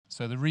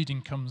So the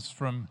reading comes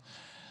from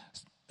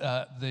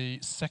the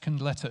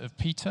second letter of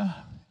Peter.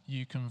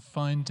 You can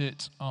find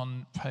it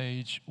on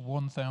page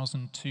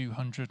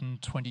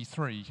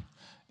 1223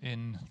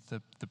 in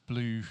the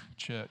blue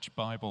church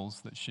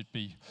Bibles that should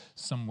be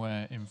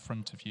somewhere in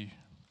front of you.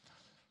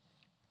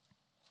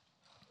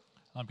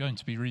 I'm going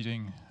to be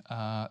reading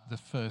the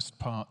first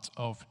part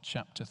of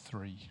chapter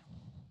 3.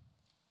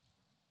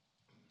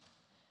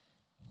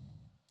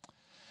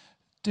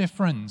 Dear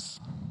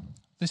friends,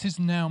 this is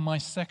now my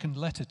second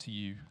letter to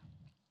you.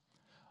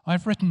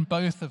 I've written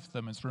both of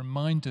them as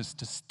reminders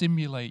to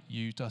stimulate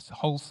you to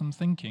wholesome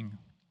thinking.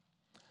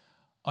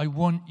 I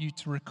want you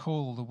to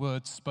recall the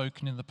words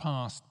spoken in the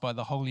past by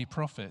the holy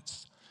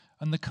prophets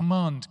and the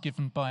command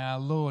given by our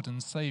Lord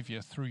and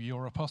Saviour through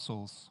your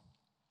apostles.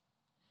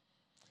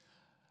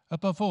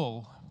 Above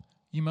all,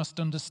 you must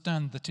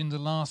understand that in the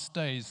last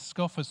days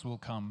scoffers will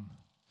come,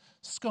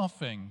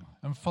 scoffing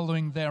and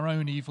following their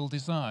own evil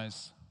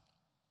desires.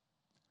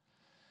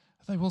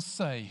 They will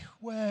say,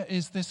 "Where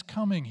is this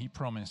coming he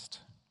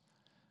promised?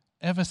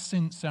 Ever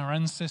since our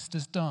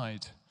ancestors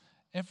died,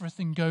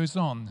 everything goes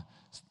on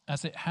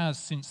as it has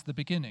since the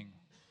beginning."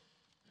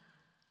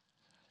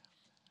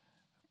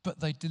 But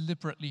they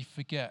deliberately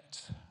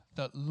forget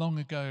that long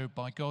ago,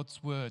 by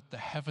God's word, the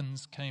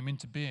heavens came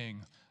into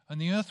being, and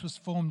the earth was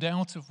formed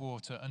out of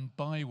water and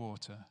by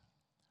water.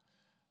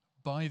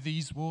 By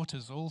these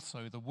waters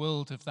also the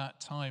world of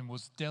that time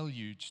was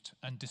deluged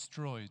and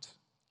destroyed.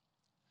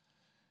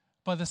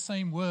 By the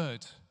same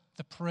word,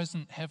 the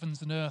present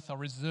heavens and earth are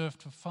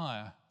reserved for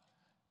fire,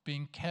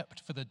 being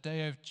kept for the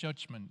day of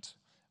judgment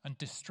and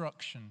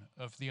destruction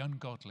of the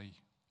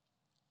ungodly.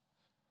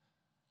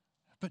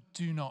 But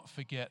do not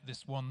forget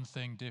this one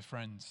thing, dear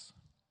friends.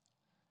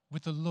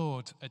 With the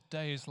Lord, a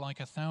day is like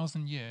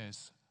 1,000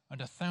 years, and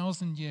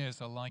 1,000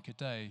 years are like a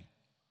day.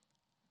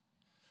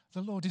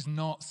 The Lord is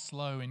not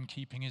slow in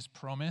keeping his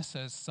promise,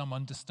 as some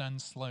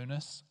understand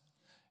slowness.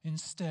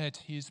 Instead,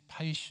 he is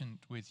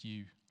patient with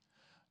you,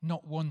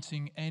 not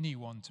wanting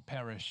anyone to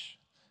perish,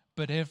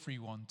 but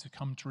everyone to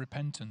come to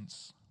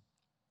repentance.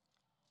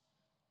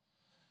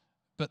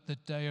 But the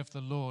day of the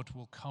Lord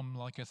will come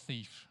like a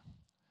thief.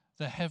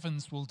 The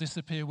heavens will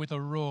disappear with a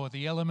roar,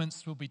 the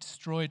elements will be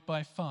destroyed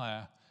by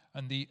fire,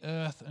 and the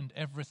earth and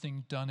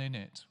everything done in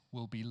it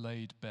will be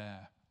laid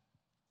bare.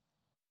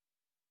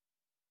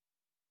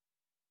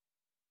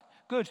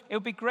 Good. It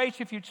would be great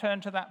if you turn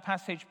to that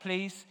passage,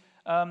 please.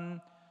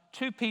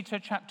 2 Peter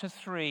chapter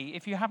 3.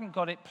 If you haven't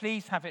got it,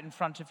 please have it in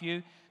front of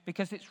you,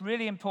 because it's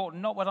really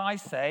important, not what I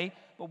say,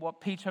 but what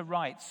Peter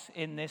writes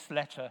in this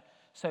letter.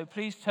 So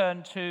please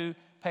turn to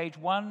page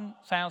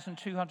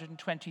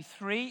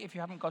 1223, if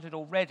you haven't got it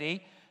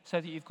already, so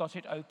that you've got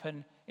it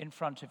open in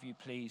front of you,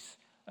 please.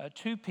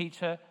 2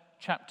 Peter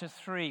chapter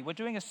 3. We're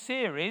doing a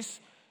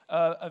series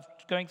of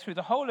going through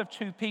the whole of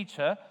 2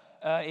 Peter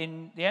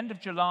in the end of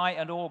July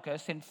and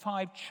August in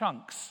 5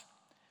 chunks.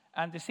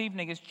 And this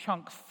evening is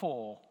chunk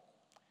 4.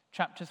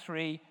 Chapter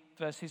 3,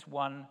 verses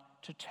 1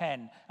 to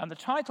 10. And the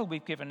title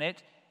we've given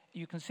it,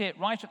 you can see it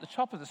right at the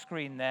top of the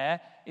screen there,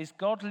 is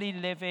Godly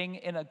Living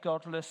in a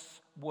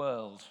Godless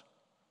World.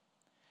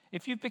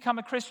 If you've become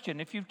a Christian,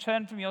 if you've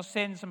turned from your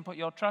sins and put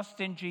your trust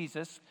in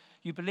Jesus,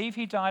 you believe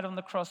he died on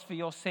the cross for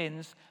your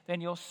sins,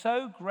 then you're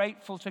so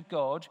grateful to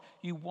God,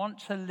 you want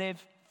to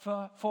live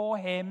for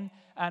him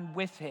and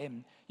with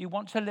him. You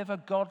want to live a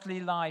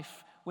godly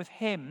life with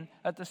him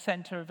at the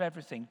center of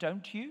everything,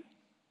 don't you?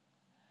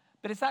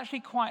 But it's actually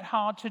quite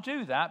hard to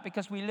do that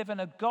because we live in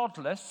a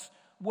godless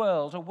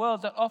world, a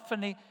world that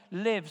often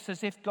lives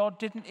as if God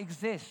didn't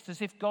exist,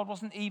 as if God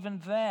wasn't even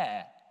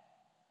there.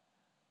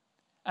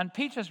 And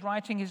Peter's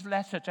writing his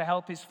letter to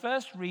help his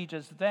first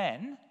readers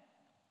then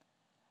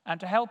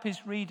and to help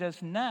his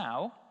readers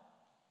now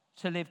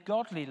to live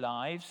godly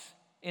lives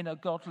in a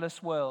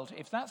godless world.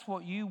 If that's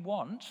what you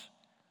want,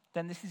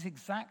 then this is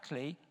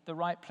exactly the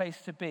right place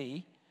to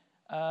be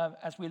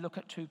as we look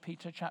at 2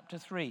 Peter chapter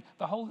 3.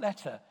 The whole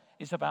letter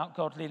is about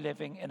godly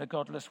living in a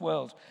godless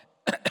world.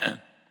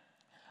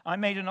 I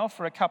made an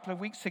offer a couple of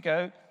weeks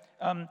ago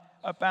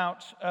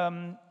about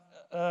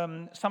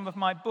some of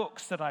my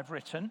books that I've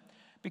written,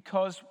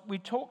 because we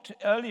talked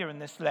earlier in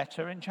this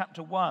letter, in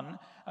chapter 1,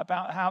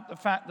 about how the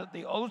fact that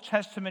the Old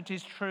Testament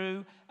is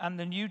true and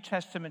the New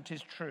Testament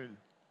is true.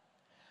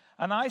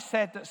 And I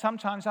said that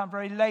sometimes I'm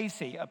very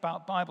lazy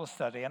about Bible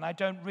study and I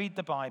don't read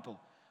the Bible.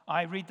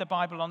 I read the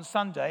Bible on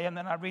Sunday, and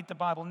then I read the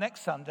Bible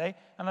next Sunday,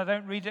 and I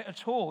don't read it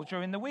at all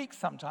during the week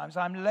sometimes.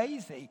 I'm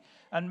lazy,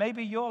 and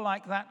maybe you're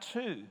like that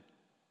too.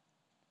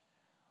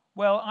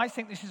 Well, I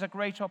think this is a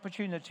great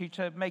opportunity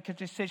to make a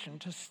decision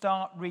to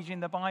start reading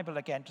the Bible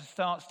again, to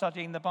start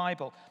studying the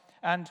Bible.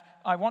 And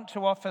I want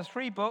to offer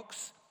 3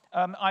 books.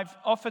 I've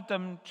offered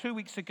them 2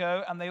 weeks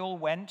ago, and they all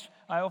went.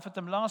 I offered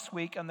them last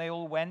week, and they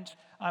all went.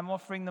 I'm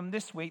offering them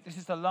this week. This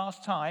is the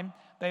last time.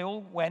 They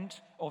all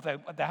went, although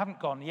they haven't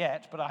gone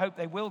yet, but I hope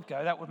they will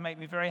go. That would make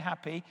me very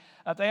happy.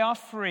 They are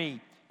free.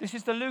 This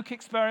is the Luke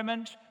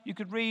experiment. You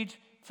could read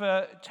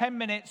for 10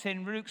 minutes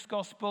in Luke's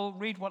Gospel,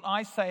 read what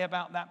I say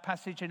about that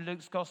passage in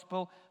Luke's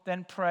Gospel,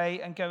 then pray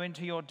and go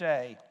into your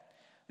day.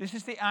 This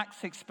is the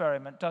Acts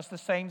experiment, does the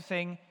same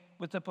thing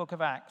with the book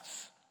of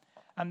Acts.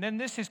 And then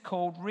this is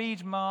called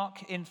Read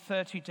Mark in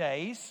 30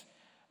 Days.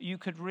 You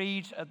could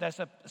read, there's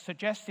a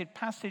suggested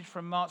passage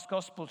from Mark's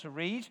Gospel to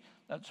read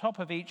at the top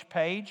of each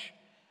page.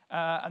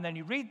 And then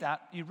you read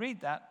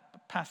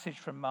that passage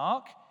from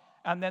Mark.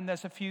 And then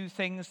there's a few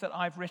things that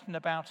I've written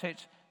about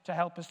it to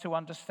help us to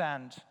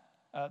understand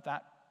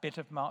that bit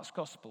of Mark's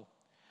Gospel.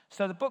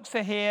 So the books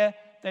are here.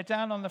 They're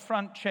down on the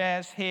front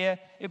chairs here.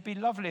 It'd be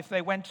lovely if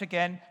they went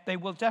again. They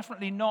will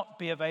definitely not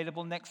be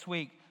available next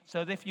week.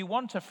 So if you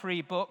want a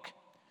free book,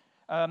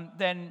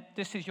 then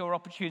this is your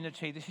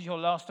opportunity. This is your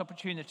last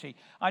opportunity.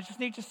 I just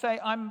need to say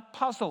I'm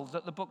puzzled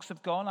that the books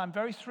have gone. I'm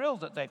very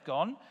thrilled that they've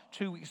gone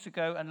 2 weeks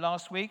ago and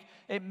last week.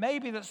 It may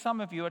be that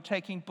some of you are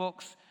taking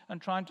books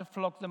and trying to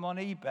flog them on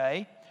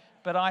eBay,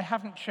 but I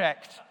haven't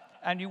checked,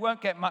 and you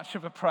won't get much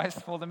of a price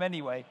for them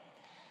anyway.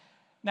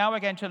 Now we're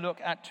going to look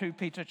at 2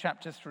 Peter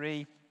chapter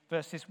 3,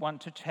 verses 1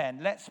 to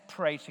 10. Let's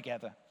pray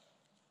together.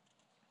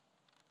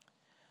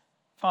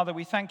 Father,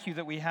 we thank you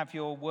that we have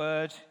your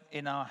word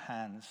in our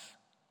hands.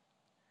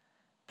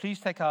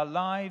 Please take our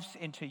lives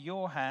into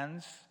your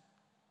hands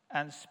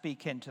and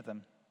speak into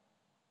them.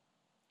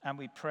 And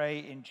we pray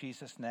in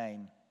Jesus'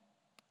 name.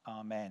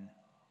 Amen.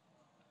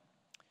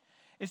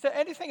 Is there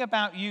anything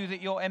about you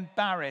that you're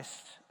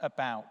embarrassed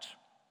about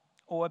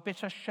or a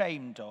bit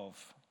ashamed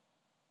of?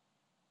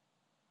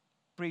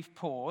 Brief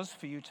pause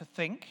for you to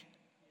think.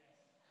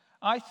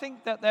 I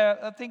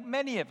think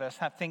many of us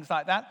have things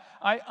like that.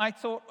 I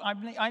thought I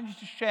need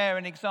to share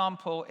an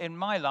example in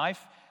my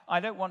life. I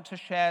don't want to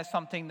share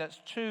something that's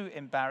too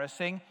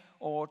embarrassing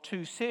or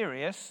too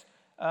serious,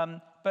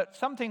 but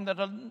something that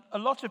a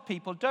lot of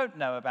people don't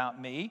know about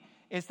me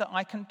is that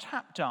I can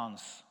tap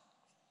dance.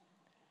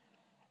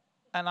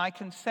 And I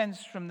can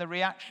sense from the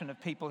reaction of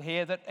people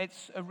here that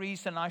it's a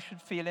reason I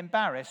should feel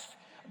embarrassed.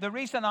 The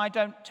reason I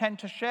don't tend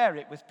to share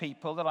it with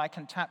people that I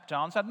can tap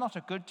dance, I'm not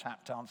a good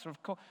tap dancer, of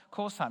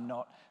course I'm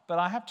not, but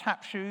I have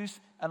tap shoes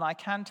and I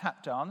can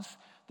tap dance.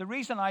 The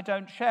reason I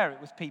don't share it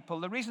with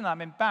people, the reason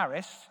I'm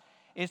embarrassed,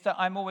 is that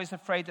I'm always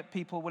afraid that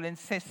people will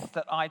insist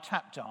that I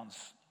tap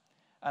dance.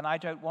 And I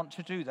don't want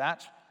to do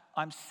that.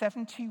 I'm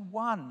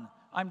 71.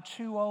 I'm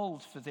too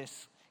old for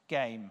this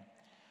game.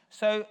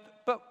 So,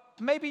 but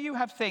maybe you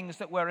have things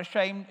that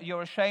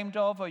you're ashamed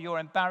of or you're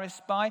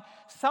embarrassed by.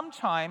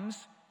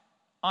 Sometimes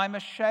I'm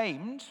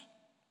ashamed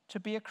to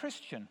be a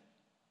Christian.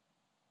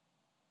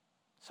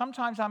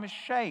 Sometimes I'm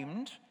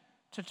ashamed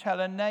to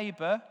tell a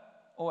neighbor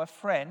or a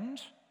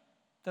friend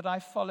that I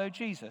follow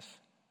Jesus.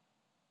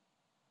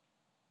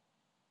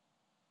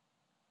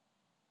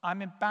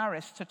 I'm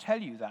embarrassed to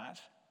tell you that.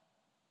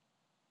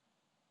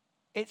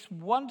 It's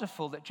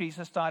wonderful that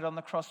Jesus died on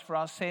the cross for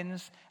our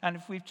sins, and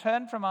if we've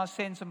turned from our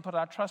sins and put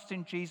our trust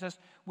in Jesus,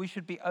 we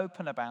should be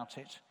open about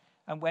it.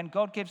 And when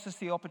God gives us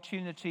the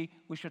opportunity,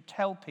 we should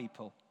tell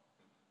people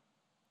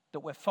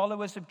that we're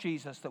followers of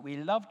Jesus, that we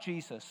love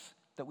Jesus,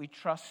 that we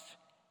trust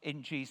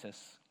in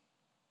Jesus.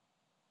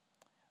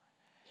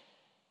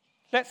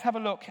 Let's have a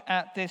look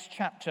at this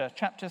chapter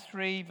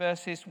 3,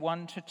 verses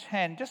 1 to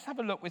 10. Just have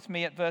a look with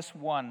me at verse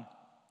 1.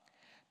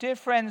 Dear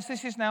friends,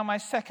 this is now my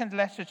second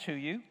letter to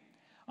you.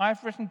 I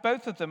have written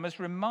both of them as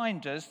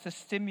reminders to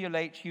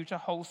stimulate you to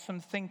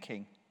wholesome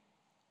thinking.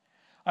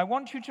 I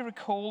want you to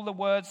recall the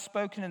words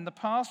spoken in the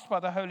past by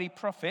the holy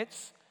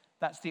prophets,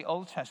 that's the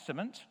Old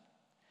Testament,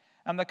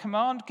 and the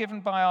command given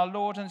by our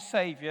Lord and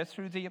Savior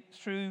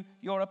through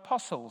your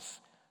apostles.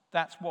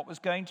 That's what was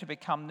going to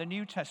become the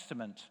New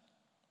Testament.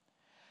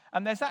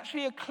 And there's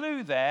actually a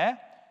clue there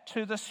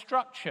to the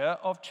structure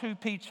of 2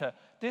 Peter.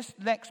 This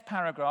next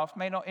paragraph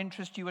may not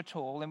interest you at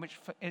all, in which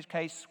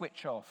case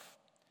switch off.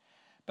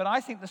 But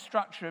I think the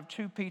structure of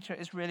 2 Peter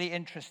is really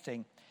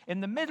interesting.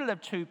 In the middle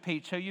of 2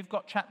 Peter, you've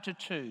got chapter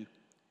 2.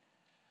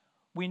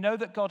 We know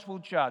that God will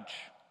judge.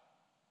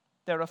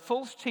 There are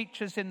false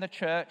teachers in the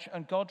church,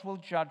 and God will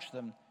judge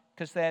them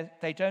because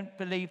they don't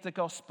believe the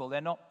gospel.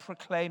 They're not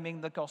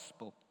proclaiming the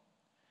gospel.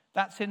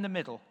 That's in the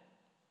middle.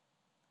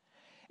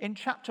 In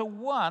chapter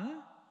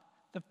 1,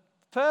 the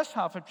first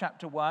half of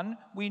chapter 1,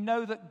 we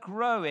know that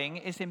growing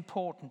is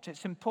important.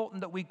 It's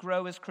important that we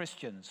grow as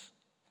Christians.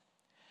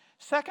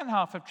 Second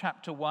half of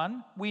chapter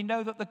 1, we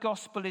know that the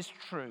gospel is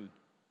true.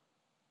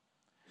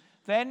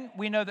 Then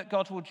we know that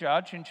God will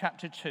judge in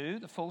chapter 2,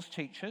 the false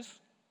teachers.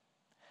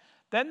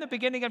 Then the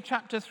beginning of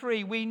chapter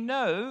 3, we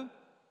know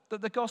that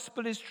the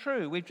gospel is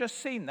true. We've just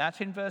seen that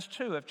in verse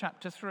 2 of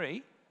chapter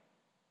 3.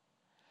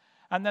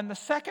 And then the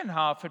second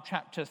half of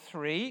chapter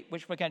 3,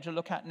 which we're going to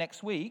look at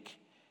next week,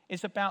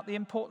 is about the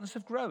importance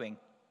of growing.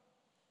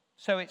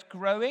 So it's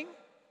growing,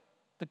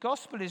 the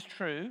gospel is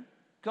true,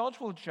 God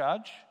will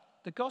judge,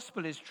 the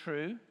gospel is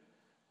true,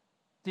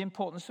 the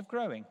importance of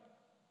growing.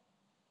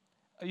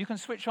 You can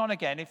switch on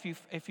again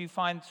if you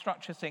find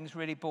structure things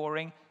really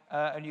boring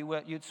and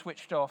you'd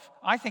switched off.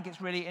 I think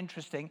it's really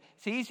interesting.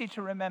 It's easy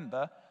to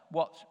remember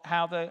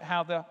how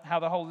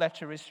the whole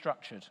letter is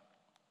structured.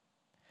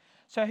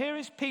 So here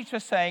is Peter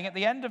saying at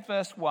the end of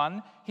verse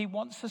 1, he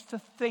wants us to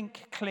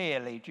think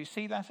clearly. Do you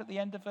see that at the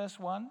end of verse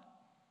 1?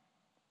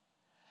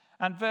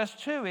 And verse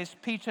 2 is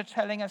Peter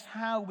telling us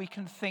how we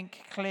can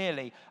think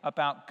clearly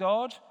about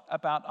God,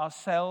 about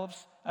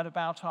ourselves, and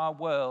about our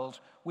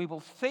world. We will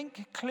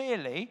think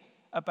clearly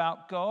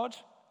about God,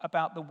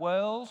 about the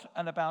world,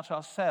 and about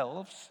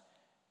ourselves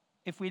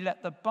if we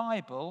let the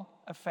Bible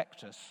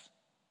affect us.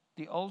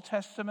 The Old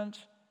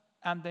Testament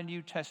and the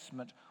New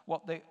Testament.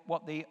 What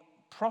the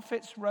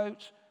prophets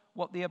wrote,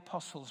 what the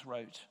apostles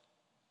wrote.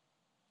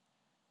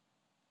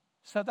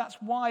 So that's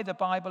why the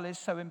Bible is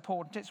so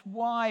important. It's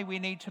why we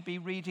need to be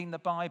reading the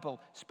Bible,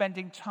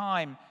 spending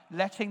time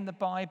letting the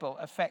Bible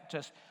affect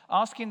us,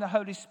 asking the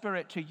Holy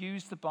Spirit to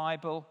use the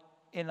Bible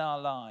in our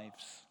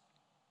lives.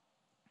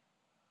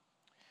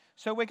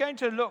 So we're going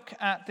to look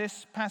at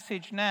this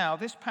passage now.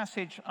 This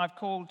passage I've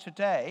called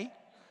today,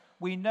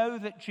 We Know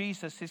That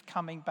Jesus Is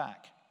Coming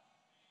Back.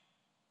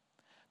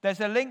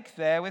 There's a link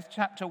there with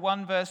chapter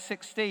 1, verse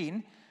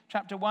 16.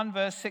 Chapter 1,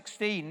 verse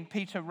 16,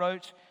 Peter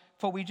wrote,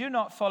 "For we do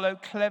not follow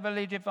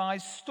cleverly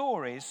devised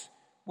stories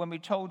when we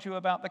told you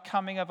about the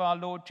coming of our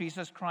Lord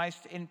Jesus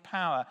Christ in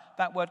power."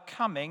 That word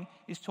coming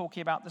is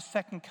talking about the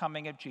second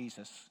coming of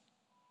Jesus.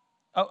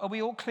 Are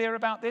we all clear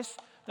about this?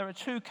 There are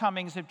two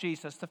comings of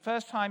Jesus. The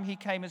first time he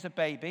came as a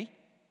baby,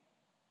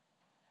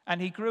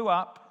 and he grew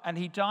up, and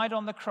he died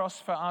on the cross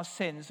for our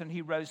sins, and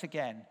he rose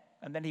again,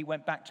 and then he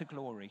went back to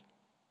glory.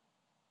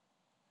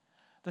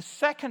 The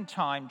second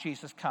time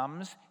Jesus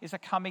comes is a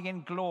coming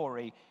in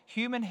glory.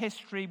 Human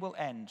history will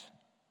end.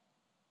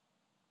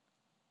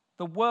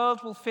 The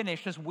world will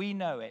finish as we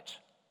know it.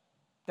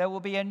 There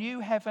will be a new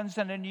heavens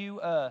and a new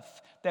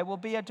earth. There will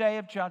be a day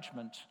of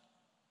judgment.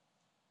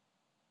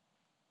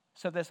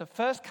 So there's a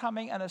first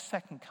coming and a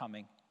second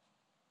coming.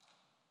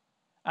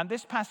 And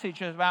this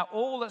passage is about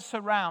all that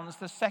surrounds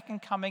the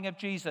second coming of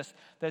Jesus.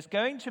 There's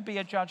going to be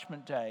a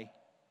judgment day.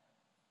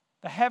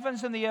 The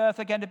heavens and the earth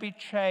are going to be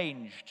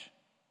changed.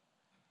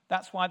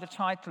 That's why the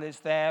title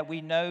is there,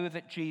 We Know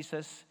That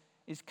Jesus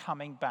Is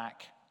Coming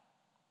Back.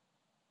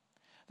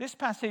 This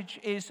passage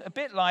is a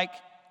bit like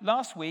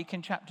last week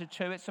in chapter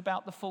 2. It's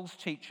about the false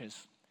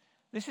teachers.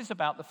 This is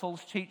about the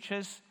false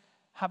teachers.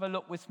 Have a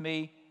look with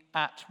me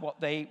at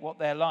what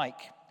they're like.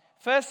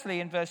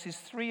 Firstly, in verses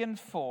 3 and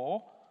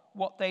 4,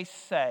 what they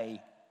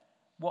say.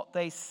 What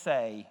they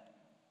say.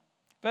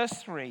 Verse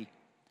 3.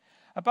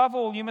 "Above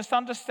all, you must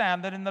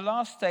understand that in the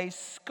last days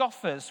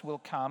scoffers will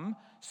come,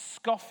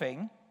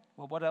 scoffing."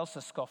 Well, what else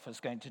are scoffers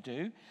going to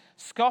do?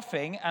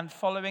 Scoffing and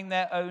following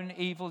their own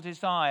evil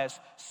desires.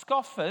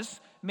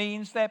 Scoffers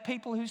means they're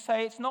people who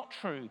say it's not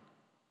true.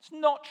 It's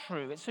not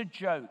true. It's a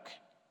joke.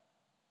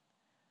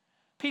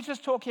 Peter's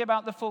talking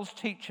about the false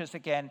teachers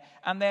again,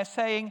 and they're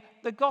saying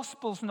the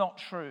gospel's not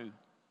true.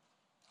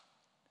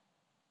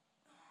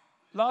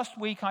 Last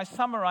week I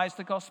summarized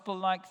the gospel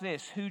like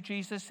this: who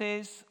Jesus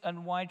is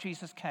and why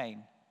Jesus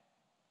came.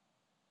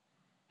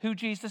 Who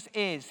Jesus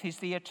is, he's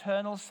the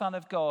eternal Son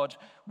of God.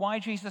 Why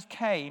Jesus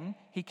came,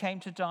 he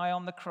came to die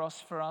on the cross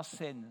for our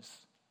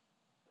sins.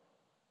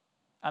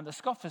 And the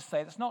scoffers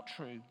say that's not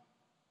true.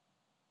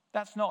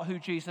 That's not who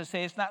Jesus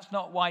is. That's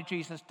not why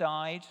Jesus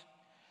died.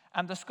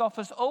 And the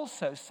scoffers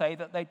also say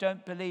that they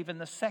don't believe in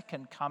the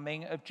second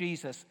coming of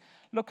Jesus.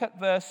 Look at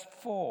verse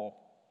 4.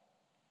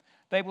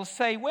 They will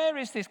say, "Where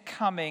is this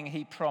coming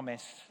he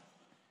promised?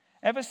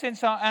 Ever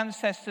since our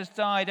ancestors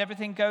died,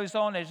 everything goes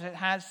on as it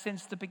has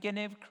since the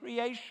beginning of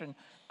creation."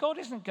 God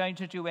isn't going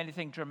to do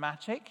anything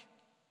dramatic.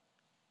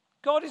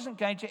 God isn't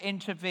going to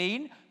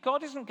intervene.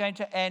 God isn't going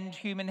to end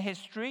human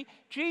history.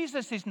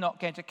 Jesus is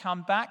not going to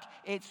come back.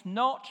 It's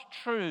not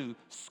true.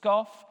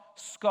 Scoff,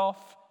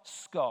 scoff,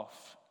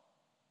 scoff.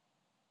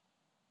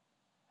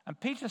 And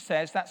Peter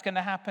says that's going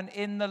to happen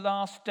in the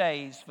last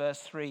days,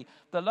 verse 3.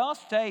 The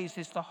last days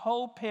is the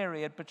whole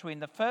period between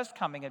the first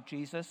coming of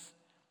Jesus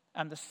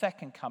and the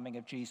second coming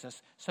of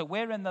Jesus. So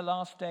we're in the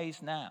last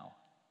days now.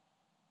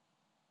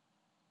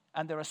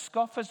 And there are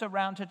scoffers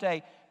around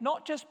today,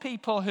 not just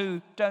people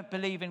who don't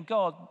believe in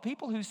God,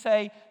 people who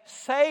say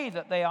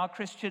that they are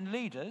Christian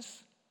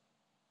leaders,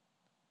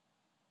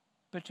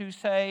 but who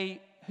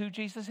say who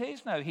Jesus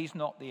is. No, he's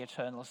not the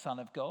eternal Son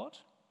of God.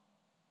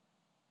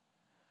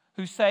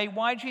 Who say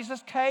why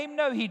Jesus came.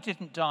 No, he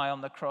didn't die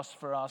on the cross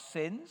for our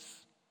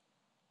sins.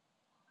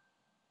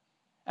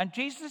 And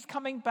Jesus is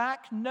coming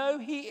back? No,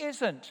 he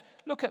isn't.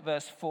 Look at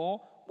verse 4.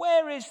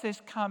 Where is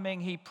this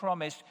coming he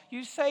promised?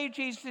 You say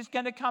Jesus is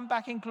going to come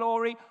back in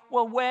glory.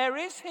 Well, where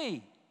is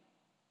he?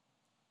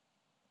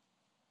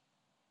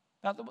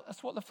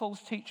 That's what the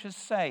false teachers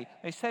say.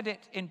 They said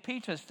it in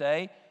Peter's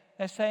day.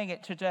 They're saying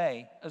it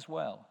today as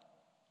well.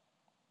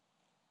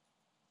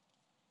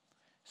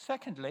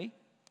 Secondly,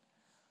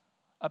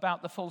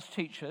 about the false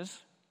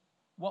teachers,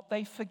 what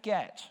they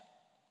forget.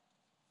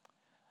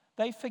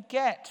 They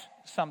forget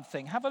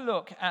something. Have a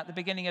look at the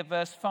beginning of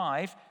verse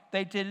 5.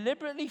 They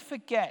deliberately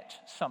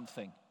forget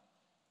something.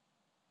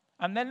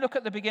 And then look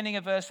at the beginning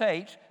of verse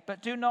 8.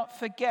 But do not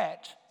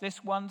forget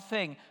this one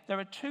thing. There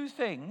are two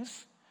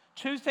things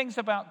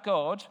about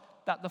God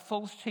that the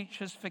false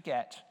teachers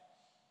forget.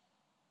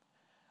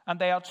 And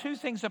they are two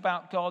things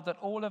about God that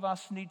all of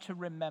us need to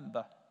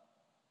remember.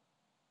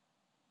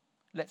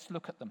 Let's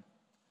look at them.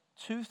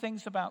 Two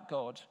things about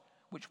God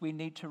which we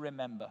need to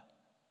remember.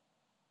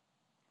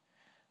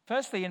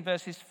 Firstly, in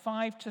verses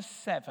 5 to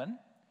 7,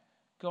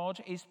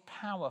 God is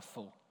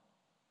powerful.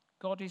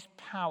 God is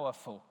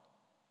powerful.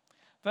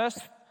 Verse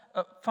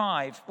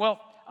 5,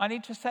 well, I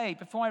need to say,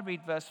 before I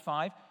read verse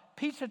 5,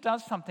 Peter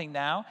does something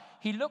now.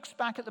 He looks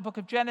back at the book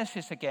of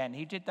Genesis again.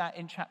 He did that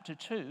in chapter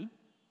 2.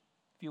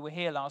 If you were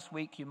here last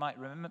week, you might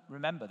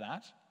remember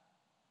that.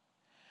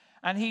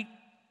 And he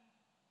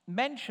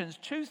mentions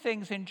two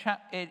things in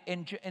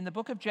the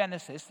book of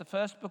Genesis, the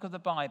first book of the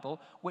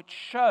Bible, which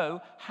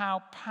show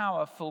how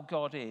powerful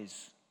God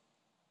is.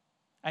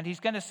 And he's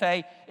going to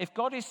say, if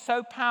God is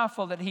so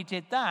powerful that he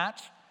did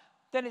that,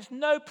 then it's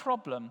no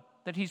problem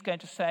that he's going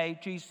to say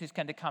Jesus is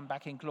going to come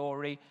back in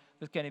glory.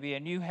 There's going to be a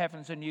new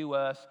heavens, a new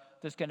earth.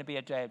 There's going to be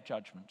a day of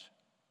judgment.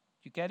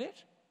 You get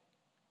it?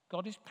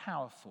 God is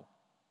powerful.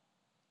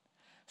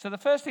 So the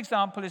first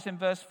example is in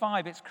verse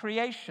 5. It's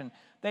creation.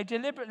 They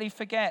deliberately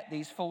forget,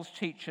 these false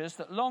teachers,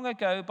 that long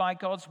ago by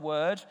God's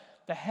word,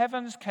 the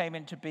heavens came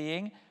into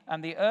being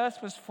and the earth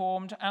was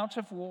formed out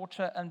of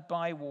water and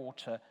by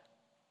water.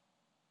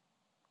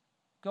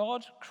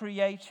 God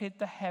created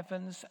the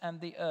heavens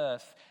and the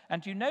earth.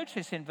 And you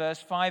notice in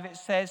verse 5 it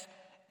says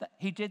that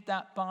he did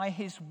that by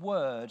his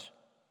word.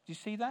 Do you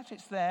see that?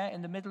 It's there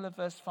in the middle of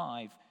verse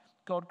 5.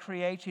 God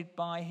created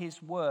by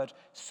his word.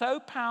 So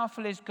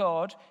powerful is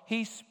God,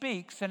 he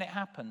speaks and it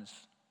happens.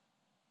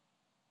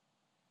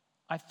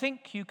 I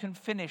think you can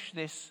finish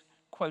this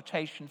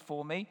quotation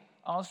for me.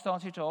 I'll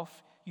start it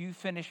off. You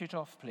finish it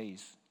off,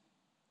 please.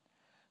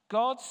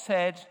 God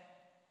said,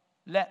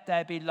 "Let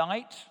there be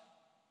light,"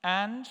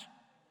 and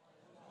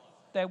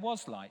there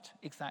was light.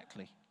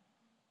 Exactly.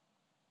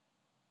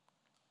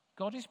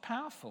 God is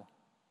powerful.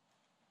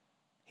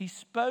 He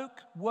spoke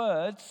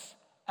words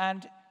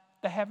and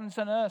the heavens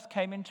and earth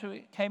came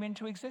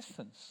into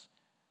existence.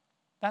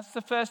 That's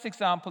the first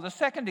example. The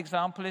second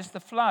example is the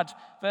flood.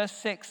 Verse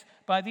 6,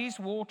 by these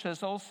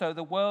waters also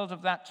the world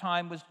of that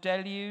time was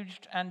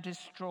deluged and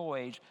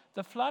destroyed.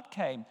 The flood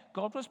came.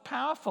 God was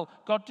powerful.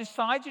 God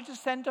decided to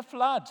send a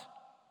flood.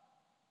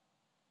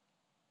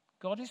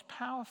 God is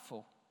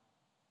powerful.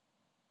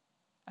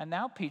 And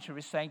now Peter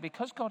is saying,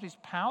 because God is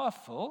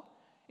powerful,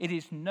 it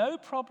is no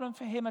problem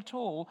for him at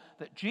all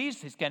that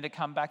Jesus is going to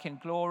come back in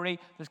glory.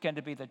 There's going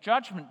to be the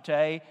judgment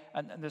day,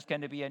 and there's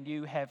going to be a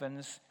new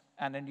heavens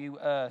and a new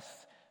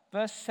earth.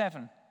 Verse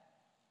 7,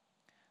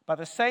 by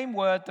the same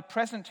word, the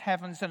present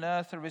heavens and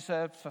earth are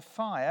reserved for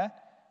fire,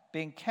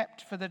 being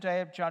kept for the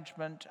day of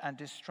judgment and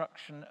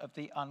destruction of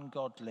the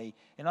ungodly.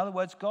 In other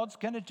words, God's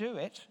going to do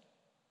it.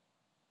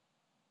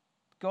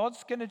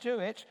 God's going to do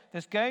it.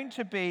 There's going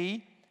to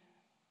be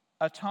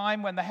a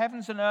time when the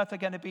heavens and earth are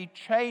going to be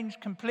changed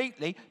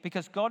completely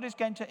because God is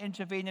going to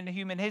intervene in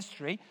human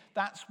history.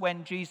 That's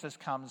when Jesus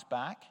comes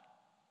back.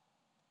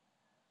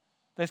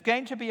 There's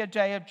going to be a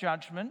day of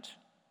judgment,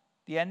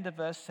 the end of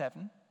verse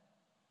 7.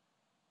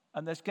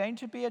 And there's going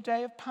to be a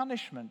day of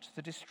punishment,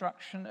 the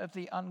destruction of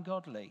the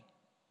ungodly.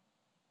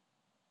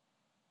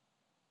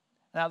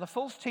 Now, the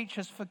false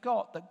teachers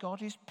forgot that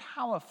God is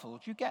powerful.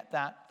 Do you get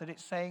that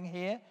it's saying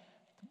here,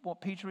 what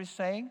Peter is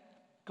saying?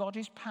 God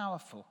is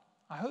powerful.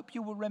 I hope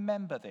you will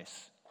remember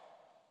this.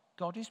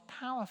 God is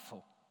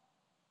powerful.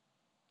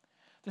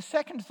 The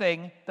second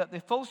thing that the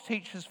false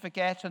teachers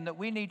forget and that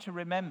we need to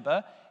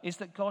remember is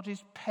that God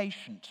is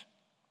patient.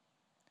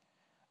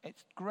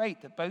 It's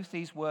great that both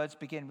these words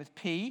begin with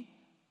P.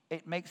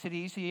 It makes it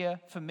easier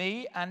for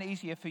me and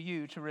easier for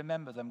you to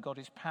remember them. God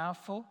is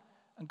powerful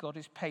and God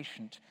is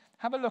patient.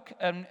 Have a look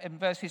in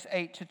verses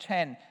 8 to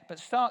 10.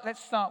 But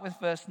let's start with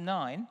verse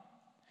 9.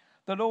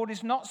 The Lord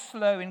is not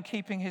slow in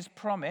keeping his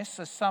promise,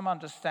 as some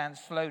understand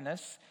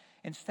slowness.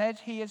 Instead,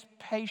 he is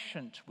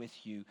patient with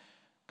you.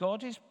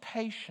 God is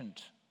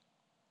patient.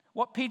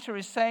 What Peter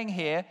is saying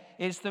here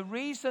is the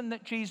reason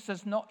that Jesus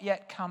has not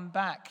yet come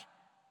back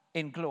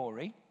in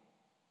glory,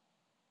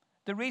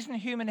 the reason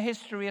human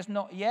history has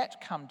not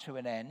yet come to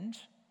an end,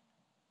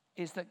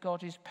 is that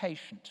God is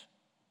patient.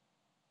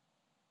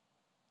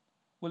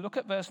 We'll look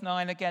at verse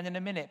 9 again in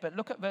a minute, but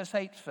look at verse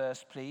 8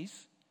 first,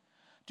 please.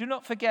 Do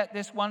not forget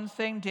this one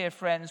thing, dear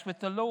friends.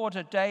 With the Lord,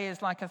 a day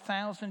is like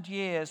 1,000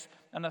 years,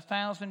 and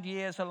 1,000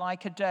 years are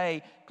like a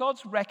day.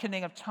 God's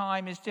reckoning of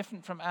time is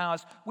different from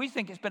ours. We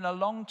think it's been a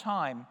long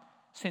time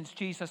since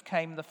Jesus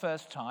came the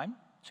first time,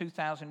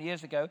 2,000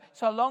 years ago.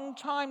 It's a long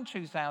time,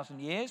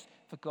 2,000 years.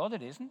 For God,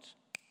 it isn't.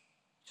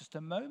 Just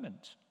a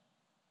moment.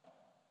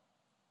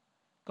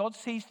 God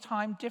sees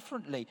time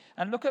differently.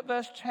 And look at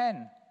verse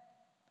 10.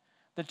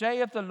 The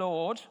day of the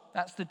Lord,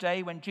 that's the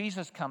day when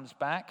Jesus comes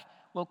back,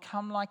 will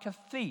come like a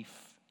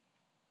thief.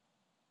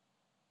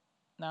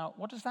 Now,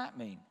 what does that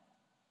mean?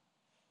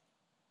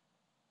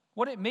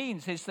 What it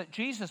means is that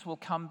Jesus will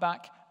come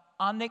back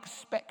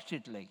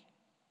unexpectedly.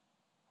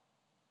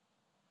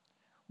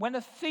 When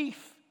a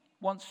thief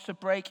wants to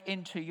break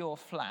into your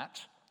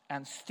flat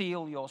and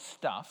steal your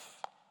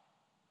stuff,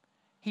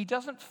 he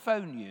doesn't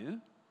phone you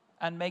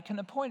and make an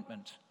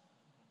appointment.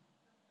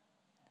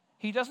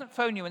 He doesn't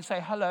phone you and say,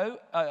 hello,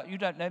 you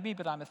don't know me,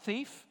 but I'm a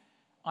thief.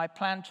 I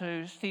plan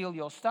to steal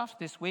your stuff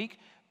this week.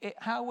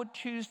 How would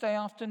Tuesday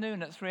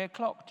afternoon at 3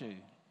 o'clock do?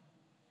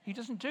 He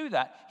doesn't do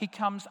that. He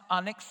comes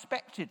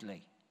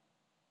unexpectedly.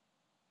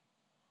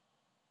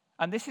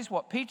 And this is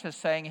what Peter's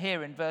saying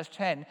here in verse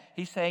 10.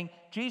 He's saying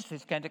Jesus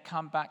is going to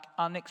come back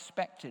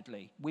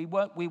unexpectedly. We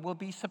will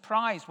be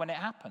surprised when it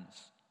happens.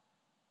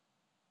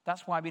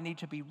 That's why we need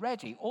to be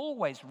ready,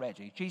 always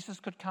ready. Jesus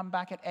could come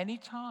back at any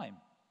time.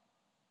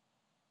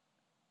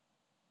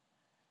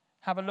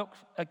 Have a look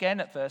again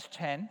at verse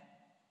 10.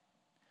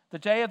 The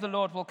day of the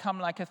Lord will come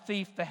like a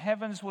thief. The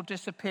heavens will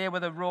disappear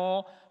with a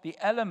roar. The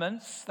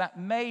elements, that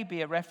may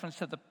be a reference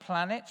to the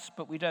planets,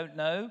 but we don't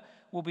know,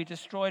 will be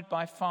destroyed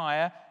by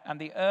fire, and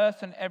the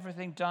earth and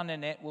everything done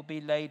in it will be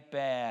laid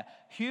bare.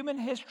 Human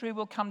history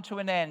will come to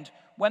an end.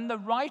 When the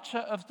writer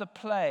of the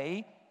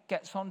play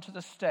gets onto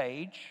the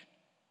stage,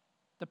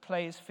 the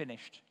play is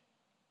finished.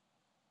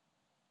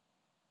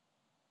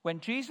 When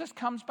Jesus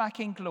comes back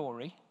in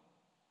glory,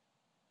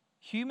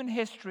 human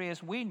history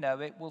as we know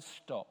it will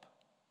stop.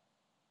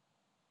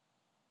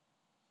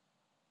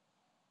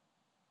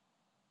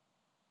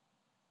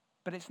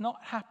 But it's not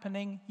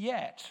happening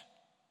yet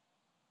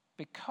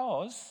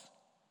because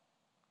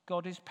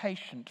God is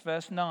patient.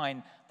 Verse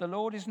 9, the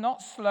Lord is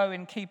not slow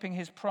in keeping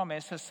his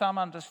promise, as some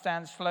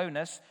understand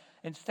slowness.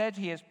 Instead,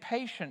 he is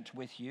patient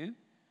with you,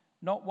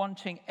 not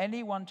wanting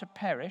anyone to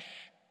perish,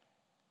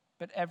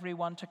 but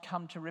everyone to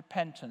come to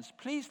repentance.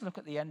 Please look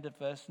at the end of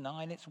verse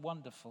 9. It's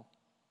wonderful.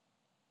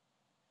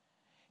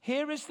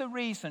 Here is the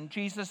reason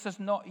Jesus has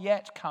not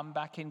yet come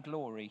back in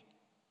glory.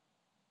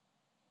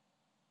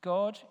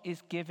 God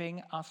is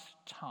giving us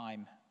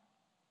time.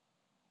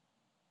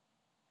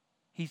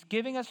 He's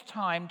giving us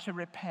time to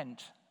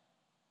repent.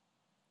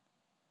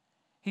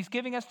 He's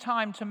giving us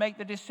time to make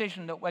the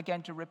decision that we're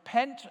going to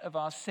repent of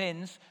our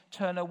sins,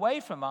 turn away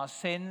from our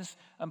sins,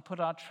 and put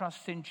our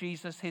trust in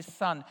Jesus, his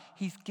Son.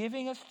 He's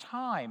giving us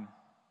time.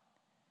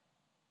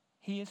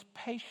 He is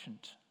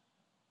patient.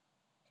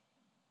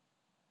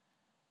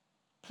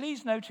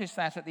 Please notice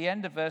that at the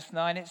end of verse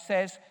 9 it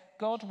says,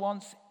 God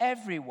wants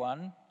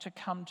everyone to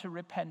come to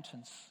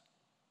repentance.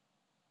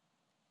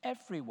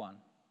 Everyone.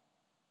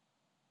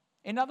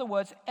 In other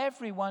words,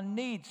 everyone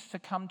needs to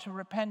come to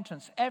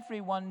repentance.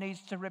 Everyone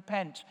needs to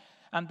repent.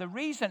 And the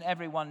reason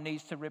everyone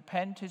needs to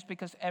repent is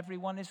because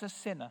everyone is a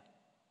sinner.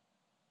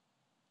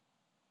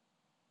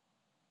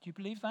 Do you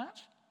believe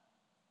that?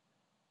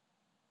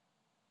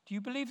 Do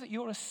you believe that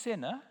you're a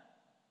sinner?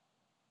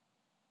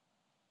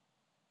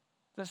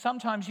 That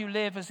sometimes you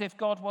live as if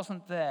God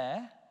wasn't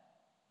there?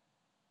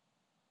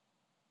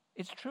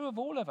 It's true of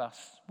all of us.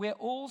 We're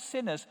all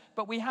sinners,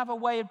 but we have a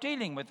way of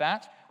dealing with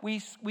that. We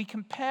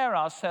compare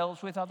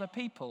ourselves with other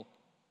people.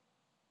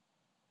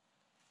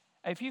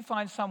 If you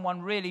find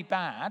someone really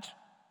bad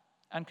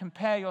and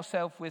compare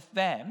yourself with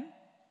them,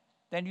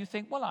 then you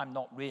think, well, I'm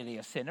not really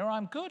a sinner.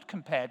 I'm good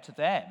compared to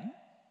them.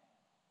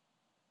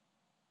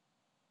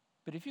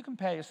 But if you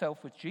compare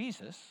yourself with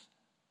Jesus,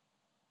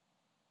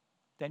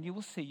 then you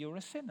will see you're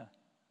a sinner.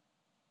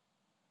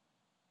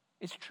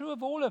 It's true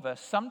of all of us.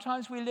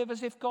 Sometimes we live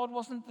as if God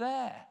wasn't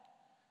there.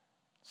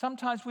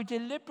 Sometimes we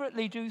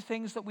deliberately do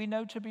things that we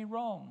know to be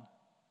wrong.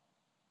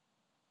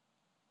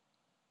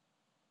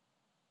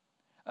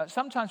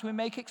 Sometimes we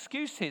make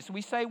excuses.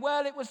 We say,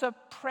 well, it was a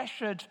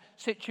pressured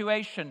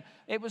situation.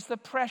 It was the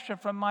pressure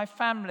from my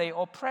family,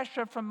 or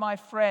pressure from my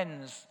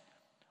friends,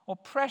 or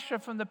pressure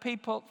from the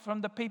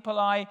people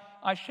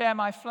I share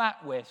my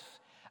flat with.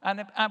 And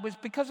it was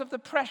because of the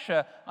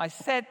pressure I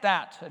said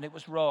that and it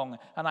was wrong.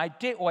 And I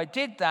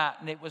did that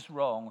and it was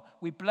wrong.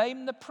 We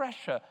blame the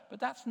pressure, but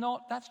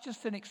that's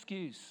just an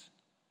excuse.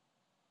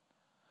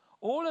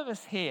 All of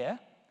us here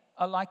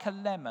are like a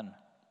lemon.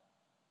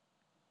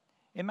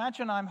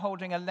 Imagine I'm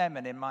holding a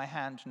lemon in my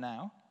hand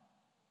now.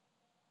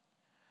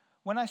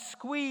 When I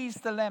squeeze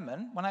the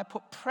lemon, when I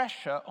put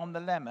pressure on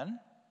the lemon,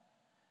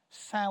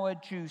 sour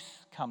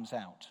juice comes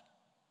out.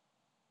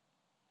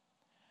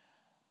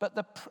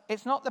 But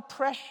it's not the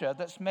pressure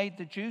that's made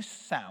the juice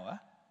sour.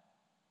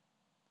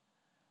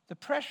 The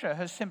pressure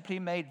has simply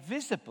made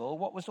visible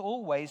what was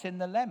always in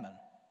the lemon: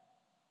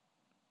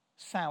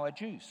 sour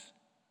juice.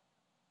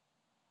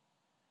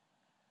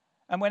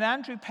 And when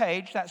Andrew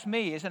Page, that's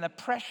me, is in a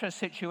pressure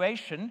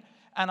situation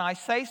and I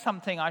say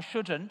something I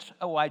shouldn't,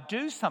 or I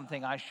do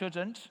something I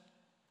shouldn't,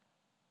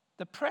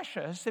 the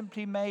pressure has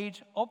simply made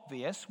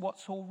obvious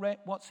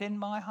what's in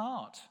my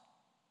heart.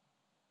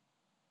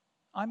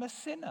 I'm a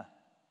sinner.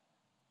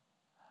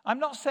 I'm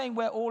not saying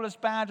we're all as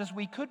bad as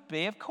we could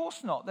be. Of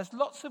course not. There's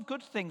lots of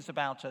good things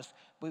about us.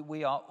 But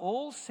we are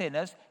all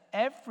sinners.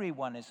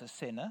 Everyone is a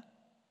sinner.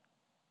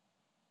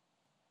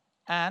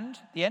 And,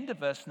 the end of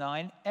verse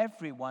 9,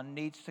 everyone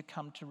needs to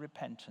come to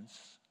repentance.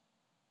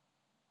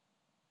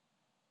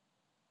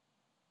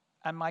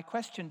 And my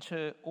question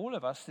to all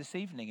of us this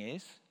evening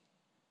is,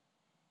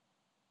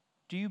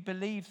 do you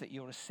believe that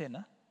you're a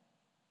sinner?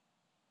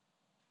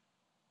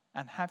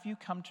 And have you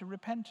come to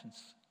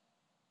repentance?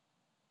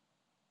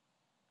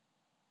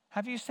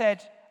 Have you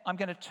said, I'm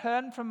going to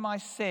turn from my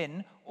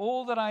sin,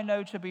 all that I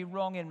know to be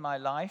wrong in my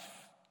life,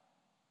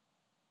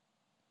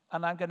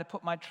 and I'm going to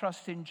put my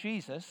trust in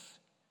Jesus,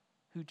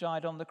 who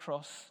died on the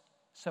cross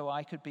so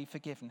I could be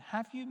forgiven.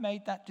 Have you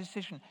made that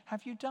decision?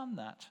 Have you done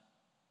that?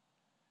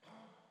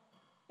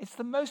 It's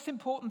the most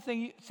important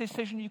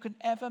decision you can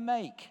ever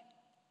make.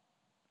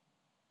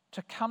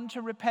 To come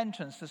to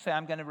repentance, to say,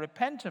 I'm going to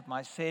repent of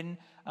my sin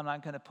and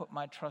I'm going to put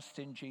my trust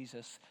in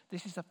Jesus.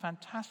 This is a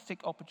fantastic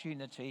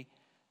opportunity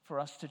for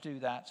us to do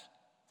that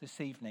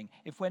this evening.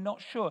 If we're not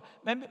sure,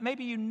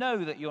 maybe you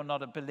know that you're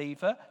not a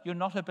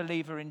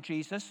believer in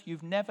Jesus,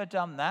 you've never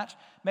done that.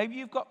 Maybe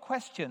you've got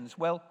questions.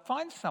 Well,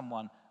 find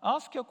someone,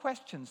 ask your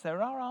questions,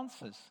 there are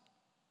answers.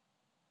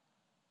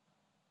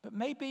 But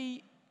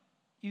maybe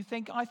you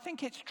think, I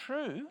think it's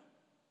true.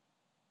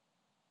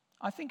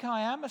 I think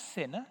I am a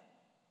sinner.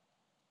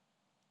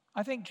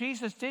 I think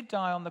Jesus did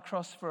die on the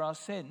cross for our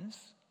sins,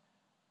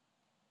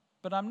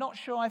 but I'm not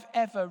sure I've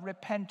ever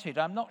repented.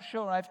 I'm not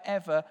sure I've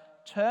ever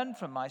turned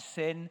from my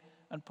sin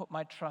and put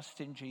my trust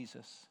in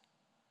Jesus.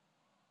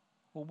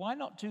 Well, why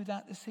not do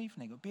that this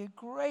evening? It would be a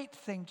great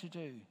thing to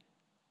do.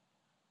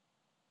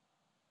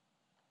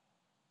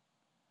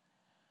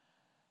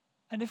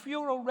 And if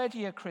you're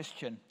already a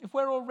Christian, if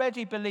we're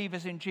already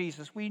believers in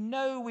Jesus, we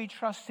know we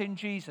trust in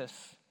Jesus,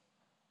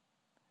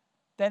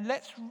 then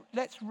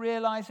let's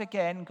realize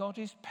again, God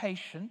is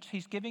patient.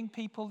 He's giving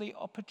people the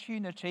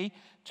opportunity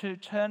to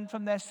turn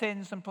from their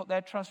sins and put their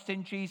trust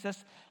in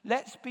Jesus.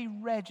 Let's be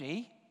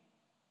ready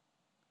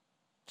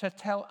to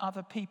tell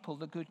other people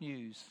the good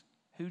news,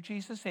 who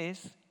Jesus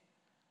is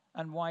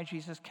and why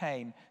Jesus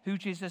came. Who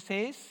Jesus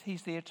is,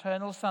 he's the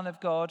eternal Son of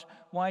God.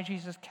 Why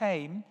Jesus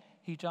came,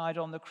 he died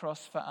on the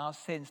cross for our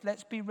sins.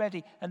 Let's be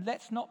ready and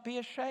let's not be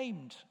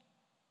ashamed.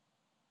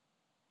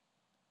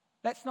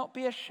 Let's not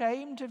be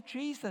ashamed of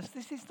Jesus.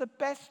 This is the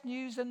best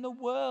news in the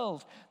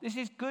world. This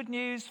is good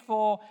news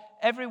for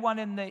everyone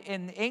in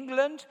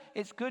England.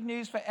 It's good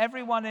news for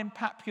everyone in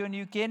Papua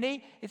New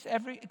Guinea. It's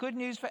good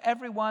news for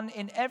everyone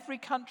in every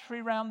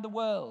country around the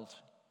world.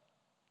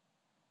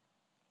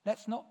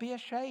 Let's not be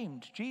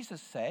ashamed.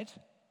 Jesus said,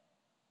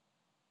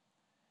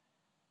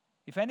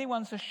 if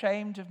anyone's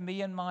ashamed of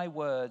me and my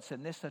words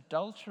in this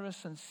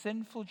adulterous and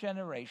sinful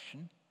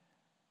generation,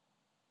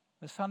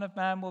 the Son of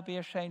Man will be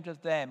ashamed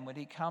of them when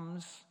he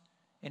comes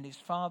in his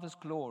Father's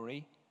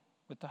glory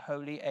with the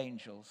holy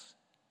angels.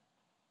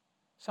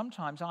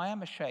 Sometimes I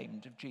am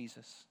ashamed of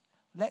Jesus.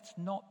 Let's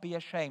not be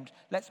ashamed.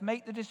 Let's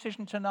make the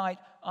decision tonight.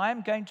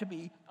 I'm going to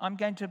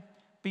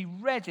be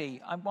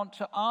ready. I want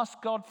to ask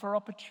God for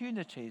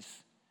opportunities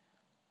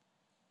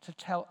to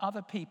tell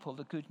other people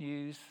the good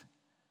news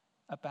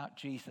about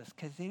Jesus,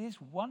 because it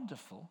is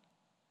wonderful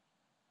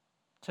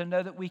to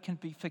know that we can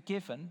be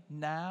forgiven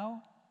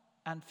now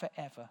and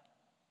forever.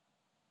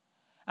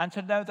 And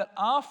to know that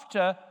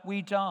after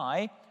we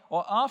die,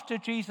 or after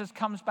Jesus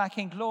comes back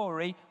in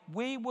glory,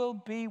 we will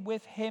be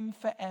with him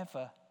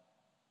forever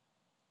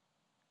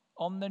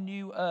on the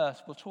new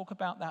earth. We'll talk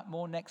about that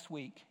more next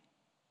week.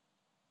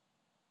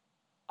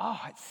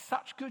 It's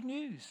such good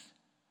news.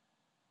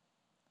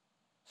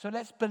 So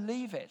let's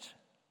believe it.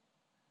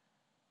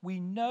 We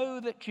know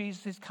that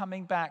Jesus is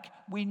coming back.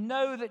 We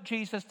know that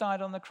Jesus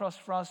died on the cross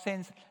for our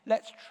sins.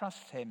 Let's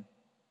trust him.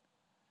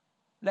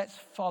 Let's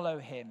follow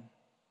him.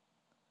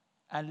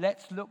 And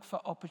let's look for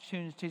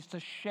opportunities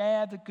to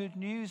share the good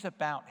news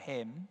about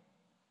him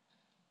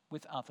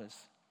with others.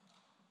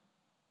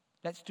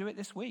 Let's do it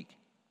this week.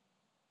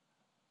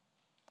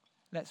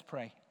 Let's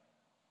pray.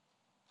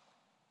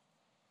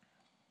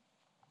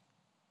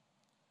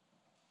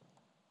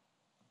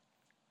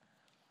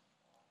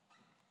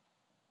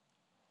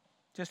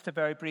 Just a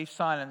very brief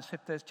silence.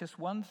 If there's just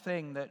one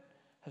thing that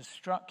has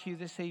struck you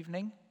this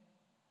evening,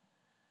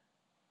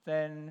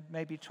 then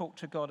maybe talk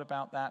to God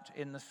about that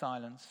in the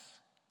silence.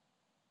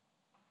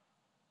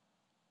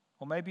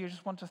 Or maybe you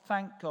just want to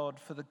thank God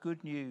for the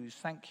good news.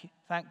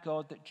 Thank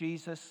God that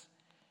Jesus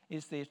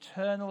is the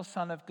eternal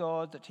Son of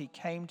God, that he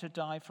came to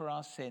die for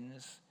our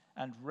sins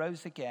and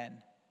rose again,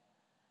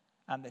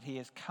 and that he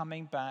is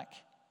coming back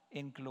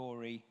in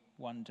glory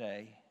one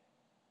day.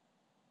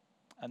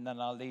 And then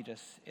I'll lead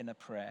us in a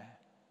prayer.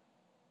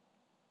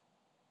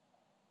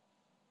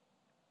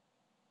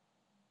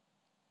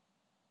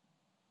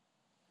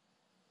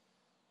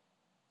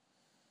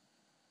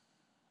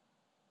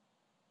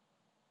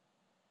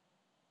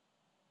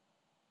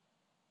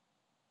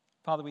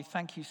 Father, we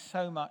thank you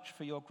so much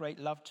for your great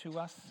love to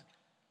us.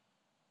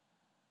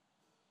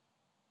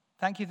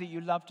 Thank you that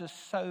you loved us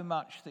so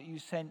much that you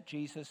sent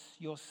Jesus,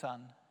 your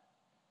Son.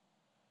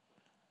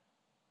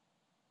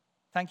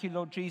 Thank you,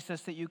 Lord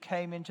Jesus, that you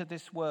came into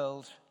this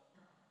world.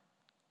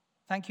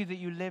 Thank you that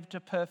you lived a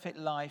perfect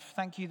life.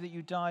 Thank you that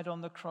you died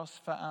on the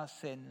cross for our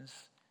sins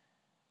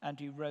and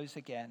you rose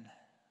again.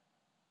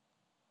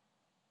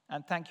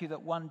 And thank you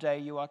that one day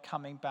you are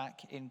coming back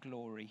in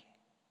glory.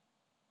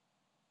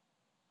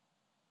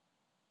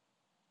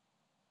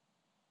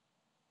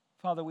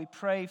 Father, we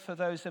pray for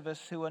those of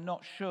us who are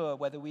not sure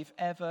whether we've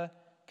ever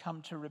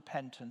come to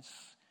repentance.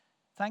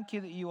 Thank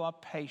you that you are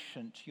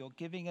patient. You're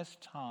giving us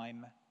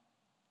time.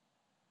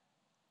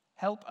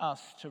 Help us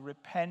to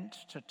repent,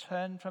 to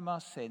turn from our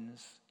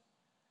sins,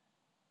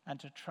 and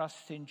to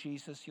trust in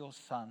Jesus, your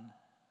Son.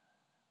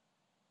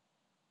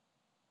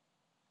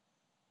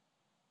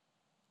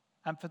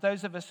 And for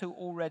those of us who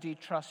already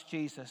trust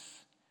Jesus,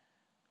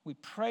 we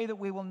pray that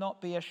we will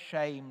not be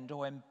ashamed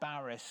or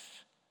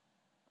embarrassed,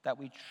 that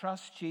we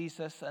trust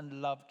Jesus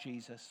and love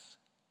Jesus.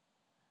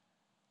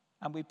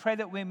 And we pray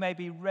that we may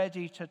be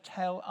ready to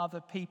tell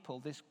other people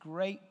this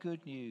great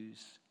good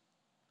news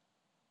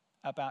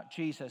about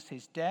Jesus,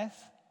 his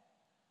death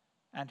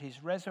and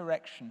his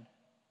resurrection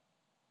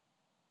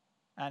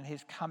and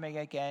his coming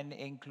again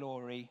in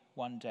glory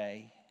one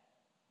day.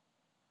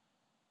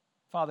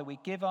 Father, we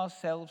give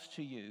ourselves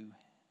to you.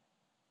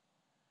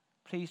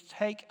 Please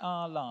take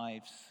our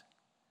lives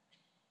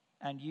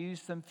and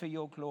use them for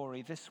your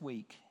glory this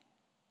week.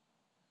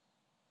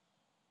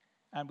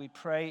 And we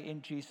pray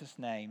in Jesus'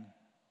 name.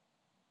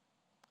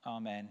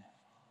 Amen.